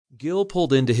Gil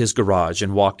pulled into his garage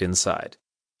and walked inside.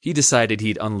 He decided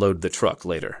he'd unload the truck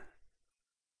later.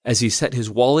 As he set his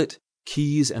wallet,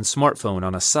 keys, and smartphone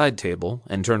on a side table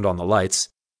and turned on the lights,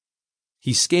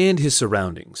 he scanned his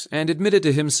surroundings and admitted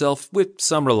to himself, with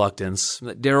some reluctance,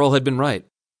 that Darrell had been right.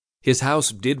 His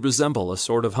house did resemble a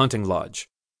sort of hunting lodge,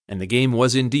 and the game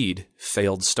was indeed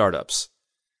failed startups.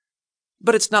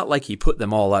 But it's not like he put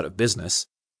them all out of business.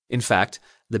 In fact,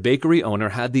 the bakery owner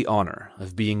had the honor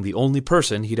of being the only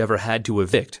person he'd ever had to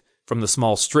evict from the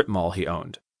small strip mall he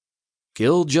owned.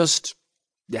 Gil just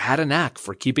had a knack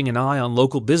for keeping an eye on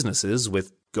local businesses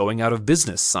with going out of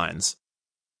business signs.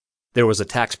 There was a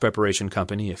tax preparation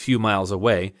company a few miles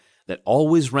away that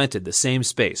always rented the same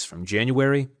space from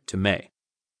January to May.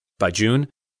 By June,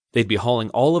 they'd be hauling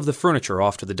all of the furniture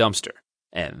off to the dumpster,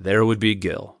 and there would be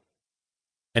Gil.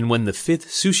 And when the 5th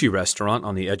sushi restaurant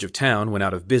on the edge of town went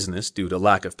out of business due to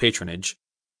lack of patronage,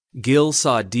 Gil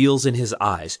saw deals in his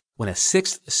eyes when a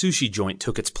 6th sushi joint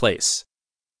took its place.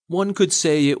 One could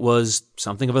say it was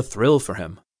something of a thrill for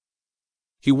him.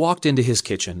 He walked into his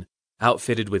kitchen,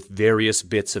 outfitted with various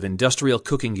bits of industrial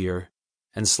cooking gear,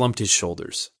 and slumped his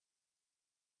shoulders.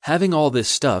 Having all this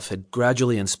stuff had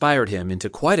gradually inspired him into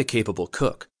quite a capable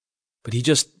cook, but he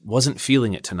just wasn't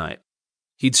feeling it tonight.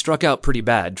 He'd struck out pretty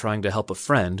bad trying to help a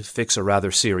friend fix a rather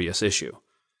serious issue.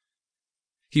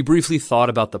 He briefly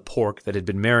thought about the pork that had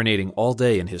been marinating all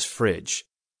day in his fridge,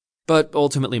 but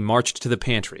ultimately marched to the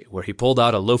pantry where he pulled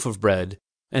out a loaf of bread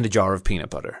and a jar of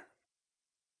peanut butter.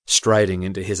 Striding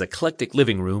into his eclectic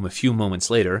living room a few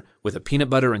moments later with a peanut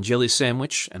butter and jelly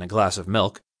sandwich and a glass of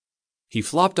milk, he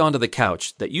flopped onto the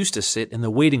couch that used to sit in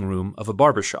the waiting room of a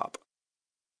barber shop.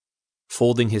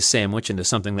 Folding his sandwich into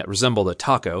something that resembled a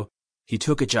taco, he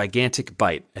took a gigantic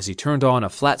bite as he turned on a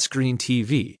flat-screen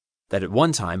TV that at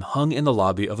one time hung in the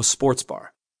lobby of a sports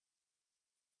bar.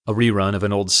 A rerun of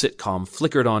an old sitcom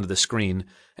flickered onto the screen,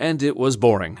 and it was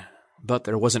boring, but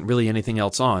there wasn't really anything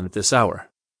else on at this hour.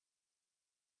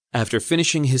 After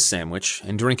finishing his sandwich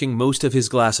and drinking most of his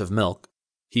glass of milk,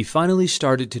 he finally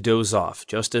started to doze off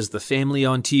just as the family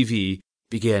on TV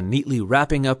began neatly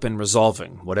wrapping up and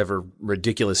resolving whatever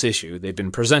ridiculous issue they'd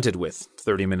been presented with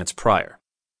 30 minutes prior.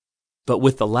 But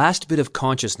with the last bit of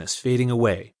consciousness fading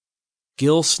away,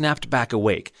 Gil snapped back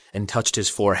awake and touched his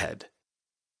forehead.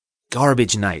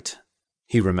 Garbage night,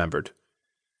 he remembered.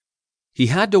 He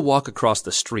had to walk across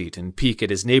the street and peek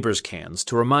at his neighbor's cans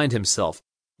to remind himself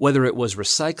whether it was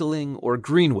recycling or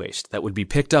green waste that would be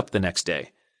picked up the next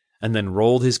day, and then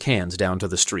rolled his cans down to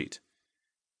the street.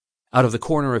 Out of the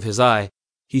corner of his eye,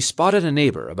 he spotted a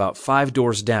neighbor about 5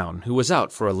 doors down who was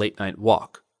out for a late-night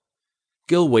walk.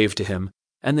 Gil waved to him,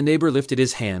 and the neighbor lifted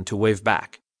his hand to wave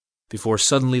back, before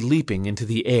suddenly leaping into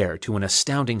the air to an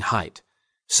astounding height,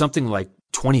 something like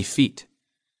 20 feet.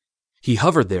 He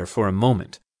hovered there for a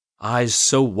moment, eyes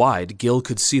so wide Gil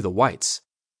could see the whites,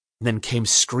 then came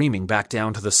screaming back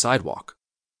down to the sidewalk.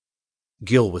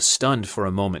 Gil was stunned for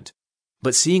a moment,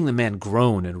 but seeing the man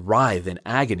groan and writhe in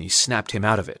agony snapped him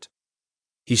out of it.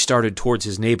 He started towards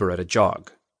his neighbor at a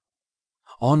jog.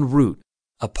 En route,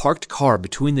 a parked car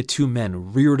between the two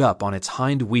men reared up on its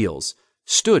hind wheels,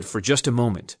 stood for just a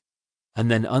moment,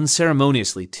 and then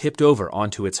unceremoniously tipped over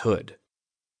onto its hood.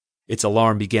 Its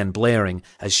alarm began blaring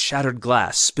as shattered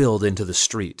glass spilled into the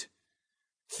street.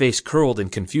 Face curled in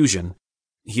confusion,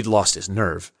 he'd lost his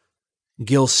nerve,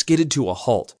 Gil skidded to a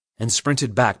halt and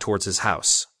sprinted back towards his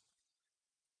house.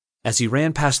 As he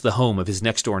ran past the home of his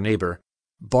next-door neighbor,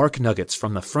 bark nuggets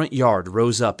from the front yard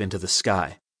rose up into the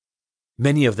sky.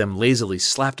 Many of them lazily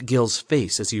slapped Gil's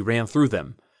face as he ran through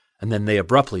them, and then they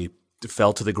abruptly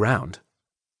fell to the ground.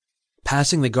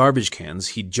 Passing the garbage cans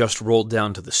he'd just rolled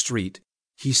down to the street,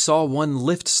 he saw one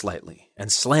lift slightly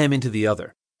and slam into the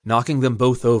other, knocking them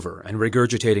both over and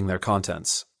regurgitating their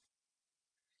contents.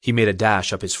 He made a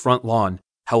dash up his front lawn,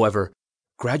 however,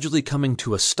 gradually coming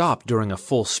to a stop during a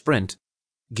full sprint,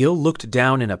 Gil looked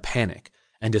down in a panic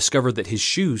and discovered that his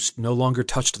shoes no longer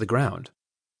touched the ground.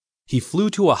 He flew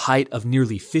to a height of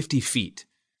nearly 50 feet,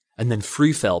 and then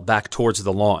free fell back towards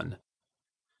the lawn.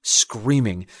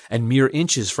 Screaming and mere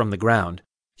inches from the ground,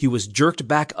 he was jerked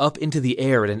back up into the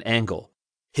air at an angle,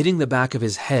 hitting the back of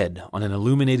his head on an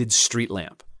illuminated street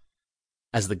lamp.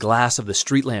 As the glass of the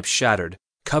street lamp shattered,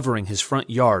 covering his front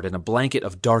yard in a blanket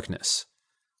of darkness,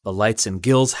 the lights in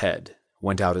Gil's head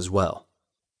went out as well.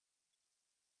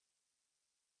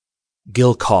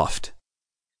 Gil coughed.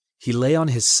 He lay on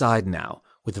his side now,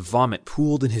 with vomit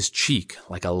pooled in his cheek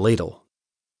like a ladle.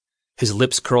 His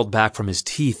lips curled back from his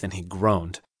teeth and he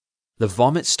groaned. The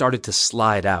vomit started to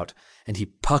slide out, and he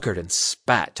puckered and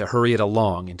spat to hurry it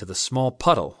along into the small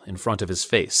puddle in front of his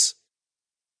face.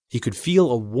 He could feel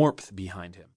a warmth behind him.